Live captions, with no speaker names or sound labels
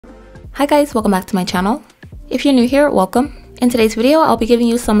Hi guys, welcome back to my channel. If you're new here, welcome. In today's video, I'll be giving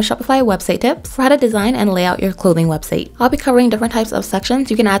you some Shopify website tips for how to design and lay out your clothing website. I'll be covering different types of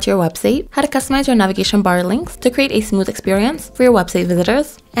sections you can add to your website, how to customize your navigation bar links to create a smooth experience for your website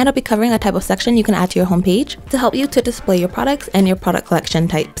visitors, and I'll be covering a type of section you can add to your homepage to help you to display your products and your product collection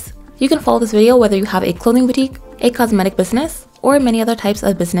types. You can follow this video whether you have a clothing boutique, a cosmetic business, or many other types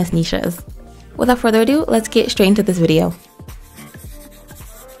of business niches. Without further ado, let's get straight into this video.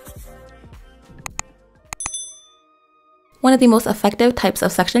 One of the most effective types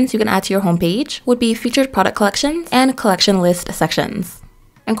of sections you can add to your homepage would be featured product collections and collection list sections.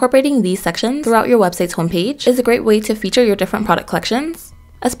 Incorporating these sections throughout your website's homepage is a great way to feature your different product collections,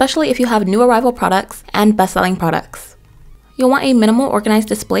 especially if you have new arrival products and best-selling products. You'll want a minimal organized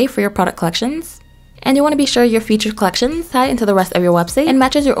display for your product collections, and you want to be sure your featured collections tie into the rest of your website and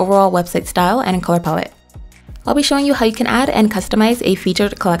matches your overall website style and color palette. I'll be showing you how you can add and customize a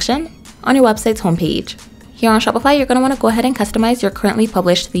featured collection on your website's homepage. Here on Shopify, you're going to want to go ahead and customize your currently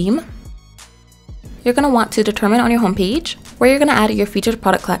published theme. You're going to want to determine on your homepage where you're going to add your featured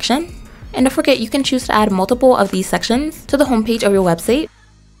product collection. And don't forget, you can choose to add multiple of these sections to the homepage of your website.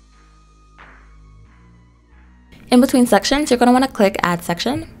 In between sections, you're going to want to click Add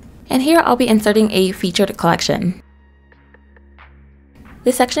Section. And here I'll be inserting a featured collection.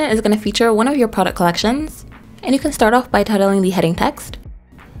 This section is going to feature one of your product collections, and you can start off by titling the heading text,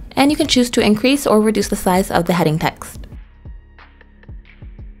 and you can choose to increase or reduce the size of the heading text.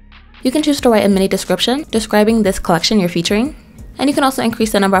 You can choose to write a mini description describing this collection you're featuring, and you can also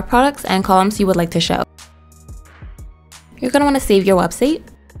increase the number of products and columns you would like to show. You're going to want to save your website.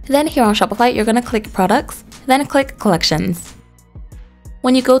 Then here on Shopify, you're going to click Products, then click Collections.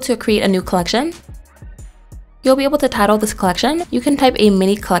 When you go to create a new collection, you'll be able to title this collection. You can type a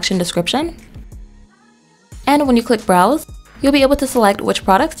mini collection description. And when you click Browse, you'll be able to select which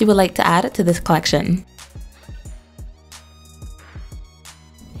products you would like to add to this collection.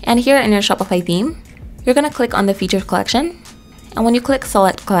 And here in your Shopify theme, you're going to click on the featured collection. And when you click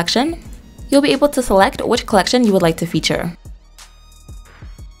Select Collection, you'll be able to select which collection you would like to feature.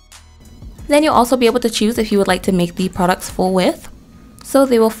 Then you'll also be able to choose if you would like to make the products full width, so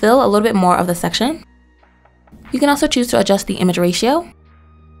they will fill a little bit more of the section. You can also choose to adjust the image ratio.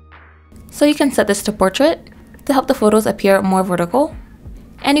 So you can set this to portrait to help the photos appear more vertical.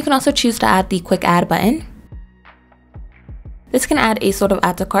 And you can also choose to add the quick add button. This can add a sort of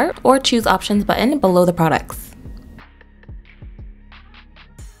add to cart or choose options button below the products.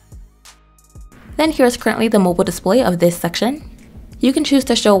 Then here's currently the mobile display of this section. You can choose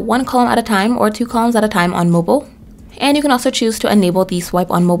to show one column at a time or two columns at a time on mobile. And you can also choose to enable the swipe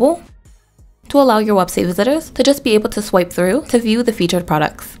on mobile to allow your website visitors to just be able to swipe through to view the featured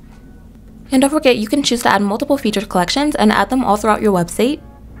products. And don't forget, you can choose to add multiple featured collections and add them all throughout your website.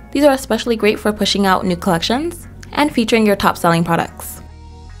 These are especially great for pushing out new collections and featuring your top selling products.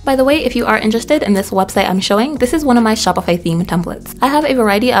 By the way, if you are interested in this website I'm showing, this is one of my Shopify theme templates. I have a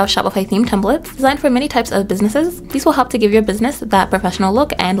variety of Shopify theme templates designed for many types of businesses. These will help to give your business that professional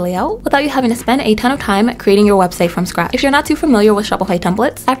look and layout without you having to spend a ton of time creating your website from scratch. If you're not too familiar with Shopify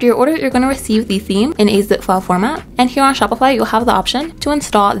templates, after your order, you're going to receive the theme in a zip file format. And here on Shopify, you'll have the option to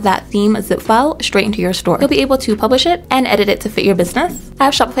install that theme zip file straight into your store. You'll be able to publish it and edit it to fit your business. I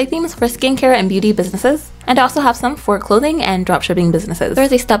have Shopify themes for skincare and beauty businesses, and I also have some for clothing and dropshipping businesses. There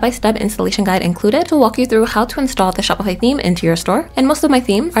is a step-by-step installation guide included to walk you through how to install the Shopify theme into your store. And most of my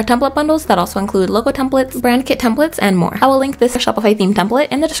themes are template bundles that also include logo templates, brand kit templates, and more. I will link this Shopify theme template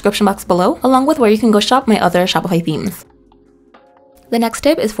in the description box below, along with where you can go shop my other Shopify themes. The next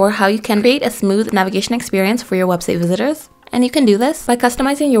tip is for how you can create a smooth navigation experience for your website visitors. And you can do this by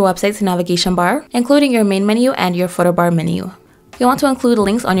customizing your website's navigation bar, including your main menu and your footer bar menu. You'll want to include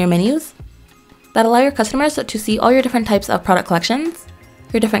links on your menus that allow your customers to see all your different types of product collections,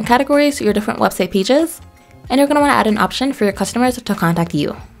 your different categories, your different website pages, and you're going to want to add an option for your customers to contact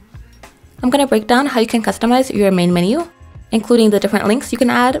you. I'm going to break down how you can customize your main menu, including the different links you can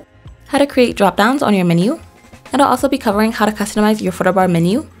add, how to create drop-downs on your menu, and I'll also be covering how to customize your footer bar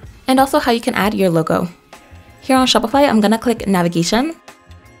menu, and also how you can add your logo. Here on Shopify, I'm going to click Navigation,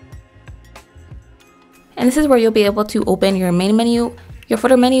 and this is where you'll be able to open your main menu, your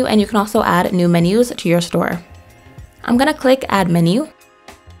footer menu, and you can also add new menus to your store. I'm going to click Add Menu.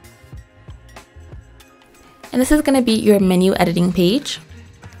 And this is going to be your menu editing page.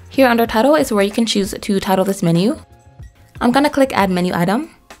 Here under Title is where you can choose to title this menu. I'm going to click Add Menu Item.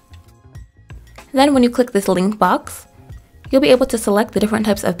 Then when you click this link box, you'll be able to select the different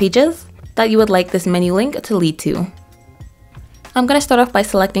types of pages that you would like this menu link to lead to. I'm going to start off by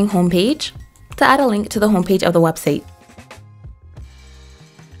selecting Homepage to add a link to the homepage of the website.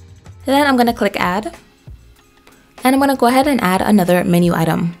 Then I'm going to click Add. And I'm going to go ahead and add another menu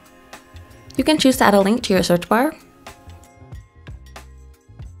item. You can choose to add a link to your search bar.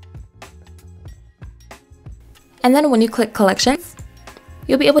 And then when you click Collections,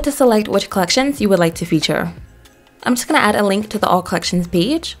 you'll be able to select which collections you would like to feature. I'm just going to add a link to the All Collections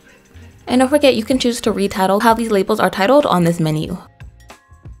page. And don't forget, you can choose to retitle how these labels are titled on this menu.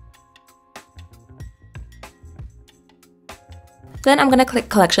 Then I'm going to click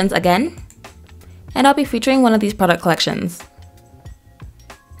Collections again, and I'll be featuring one of these product collections.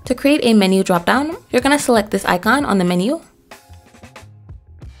 To create a menu dropdown, you're going to select this icon on the menu,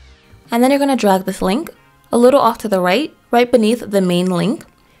 and then you're going to drag this link a little off to the right beneath the main link,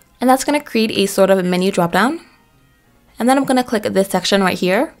 and that's going to create a sort of menu dropdown. And then I'm going to click this section right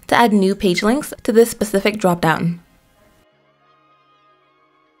here to add new page links to this specific dropdown.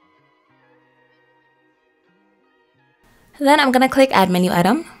 Then I'm going to click Add Menu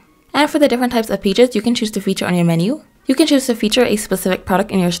Item. And for the different types of pages you can choose to feature on your menu, you can choose to feature a specific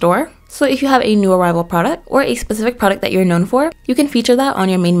product in your store. So if you have a new arrival product or a specific product that you're known for, you can feature that on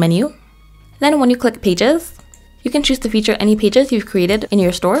your main menu. Then when you click Pages, you can choose to feature any pages you've created in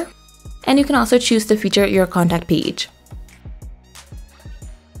your store. And you can also choose to feature your contact page.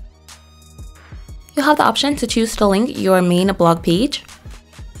 You'll have the option to choose to link your main blog page.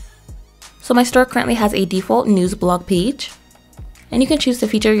 So my store currently has a default news blog page, and you can choose to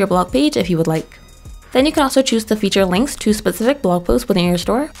feature your blog page if you would like. Then you can also choose to feature links to specific blog posts within your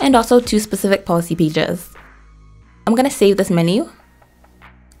store and also to specific policy pages. I'm going to save this menu.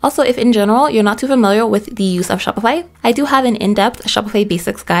 Also, if in general you're not too familiar with the use of Shopify, I do have an in-depth Shopify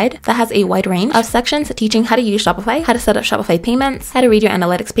basics guide that has a wide range of sections teaching how to use Shopify, how to set up Shopify payments, how to read your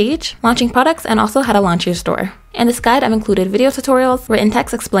analytics page, launching products, and also how to launch your store. In this guide, I've included video tutorials, written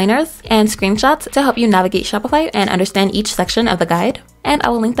text explainers, and screenshots to help you navigate Shopify and understand each section of the guide, and I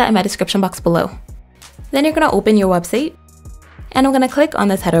will link that in my description box below. Then you're going to open your website, and I'm going to click on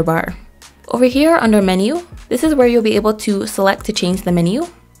this header bar. Over here under Menu, this is where you'll be able to select to change the menu.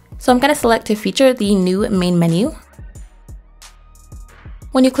 So I'm going to select to feature the new main menu.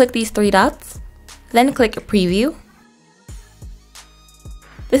 When you click these three dots, then click Preview.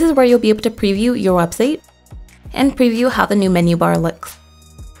 This is where you'll be able to preview your website and preview how the new menu bar looks.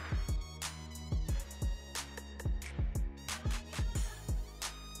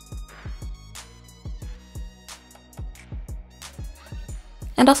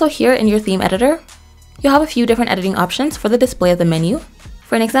 And also here in your theme editor, you'll have a few different editing options for the display of the menu.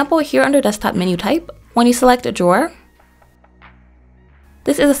 For an example, here under Desktop Menu Type, when you select a drawer,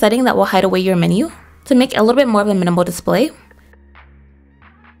 this is a setting that will hide away your menu to make a little bit more of a minimal display.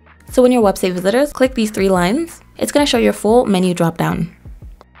 So when your website visitors click these three lines, it's going to show your full menu dropdown.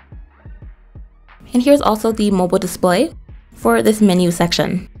 And here's also the mobile display for this menu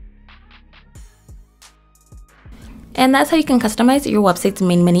section. And that's how you can customize your website's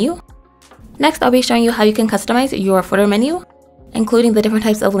main menu. Next, I'll be showing you how you can customize your footer menu, including the different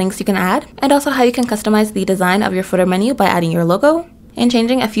types of links you can add, and also how you can customize the design of your footer menu by adding your logo and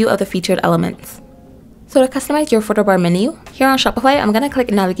changing a few of the featured elements. So to customize your footer bar menu, here on Shopify, I'm going to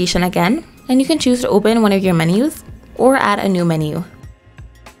click Navigation again, and you can choose to open one of your menus or add a new menu.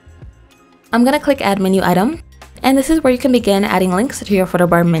 I'm going to click Add Menu Item, and this is where you can begin adding links to your footer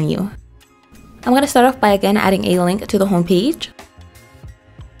bar menu. I'm going to start off by again adding a link to the home page,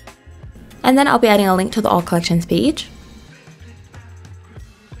 and then I'll be adding a link to the All Collections page.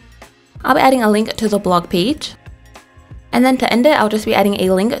 I'll be adding a link to the blog page, and then to end it, I'll just be adding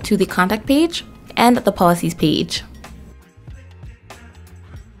a link to the contact page and the policies page.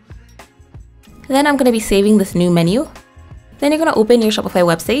 Then I'm going to be saving this new menu. Then you're going to open your Shopify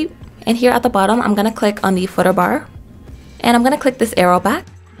website, and here at the bottom, I'm going to click on the footer bar, and I'm going to click this arrow back.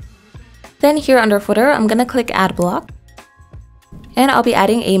 Then here under footer, I'm going to click Add Block, and I'll be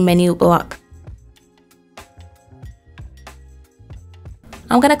adding a menu block.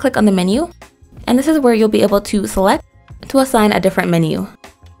 I'm going to click on the menu, and this is where you'll be able to select to assign a different menu.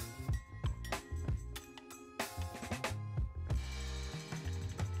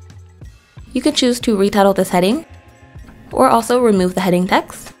 You can choose to retitle this heading, or also remove the heading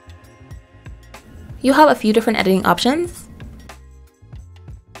text. You'll have a few different editing options.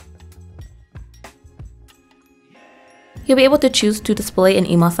 You'll be able to choose to display an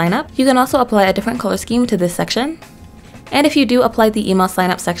email sign-up. You can also apply a different color scheme to this section. And if you do apply the email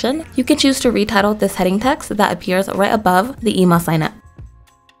sign-up section, you can choose to retitle this heading text that appears right above the email sign-up.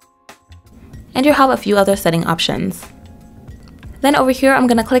 And you'll have a few other setting options. Then over here, I'm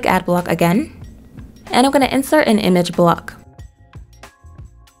going to click Add Block again, and I'm going to insert an image block.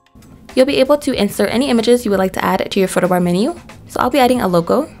 You'll be able to insert any images you would like to add to your footer bar menu. So I'll be adding a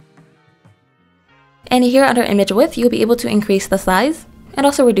logo, And here under image width, you'll be able to increase the size and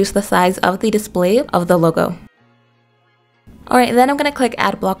also reduce the size of the display of the logo. Alright, then I'm going to click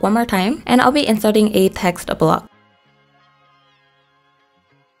add block one more time, and I'll be inserting a text block.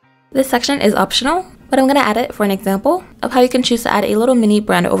 This section is optional, but I'm going to add it for an example of how you can choose to add a little mini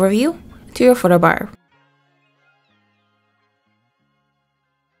brand overview to your footer bar.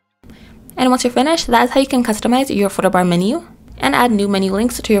 And once you're finished, that is how you can customize your footer bar menu and add new menu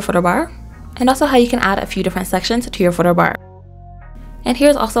links to your footer bar, and also how you can add a few different sections to your footer bar. And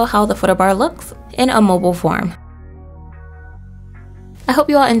here's also how the footer bar looks in a mobile form. I hope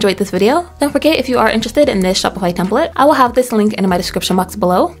you all enjoyed this video. Don't forget, if you are interested in this Shopify template, I will have this link in my description box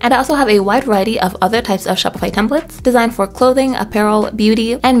below. And I also have a wide variety of other types of Shopify templates designed for clothing, apparel,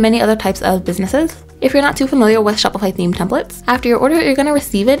 beauty, and many other types of businesses. If you're not too familiar with Shopify theme templates, after your order, you're going to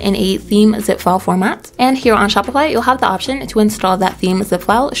receive it in a theme zip file format. And here on Shopify, you'll have the option to install that theme zip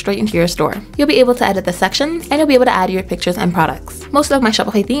file straight into your store. You'll be able to edit the sections, and you'll be able to add your pictures and products. Most of my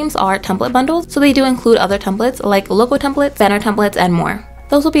Shopify themes are template bundles, so they do include other templates like logo templates, banner templates, and more.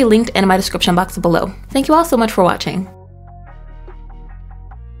 Those will be linked in my description box below. Thank you all so much for watching.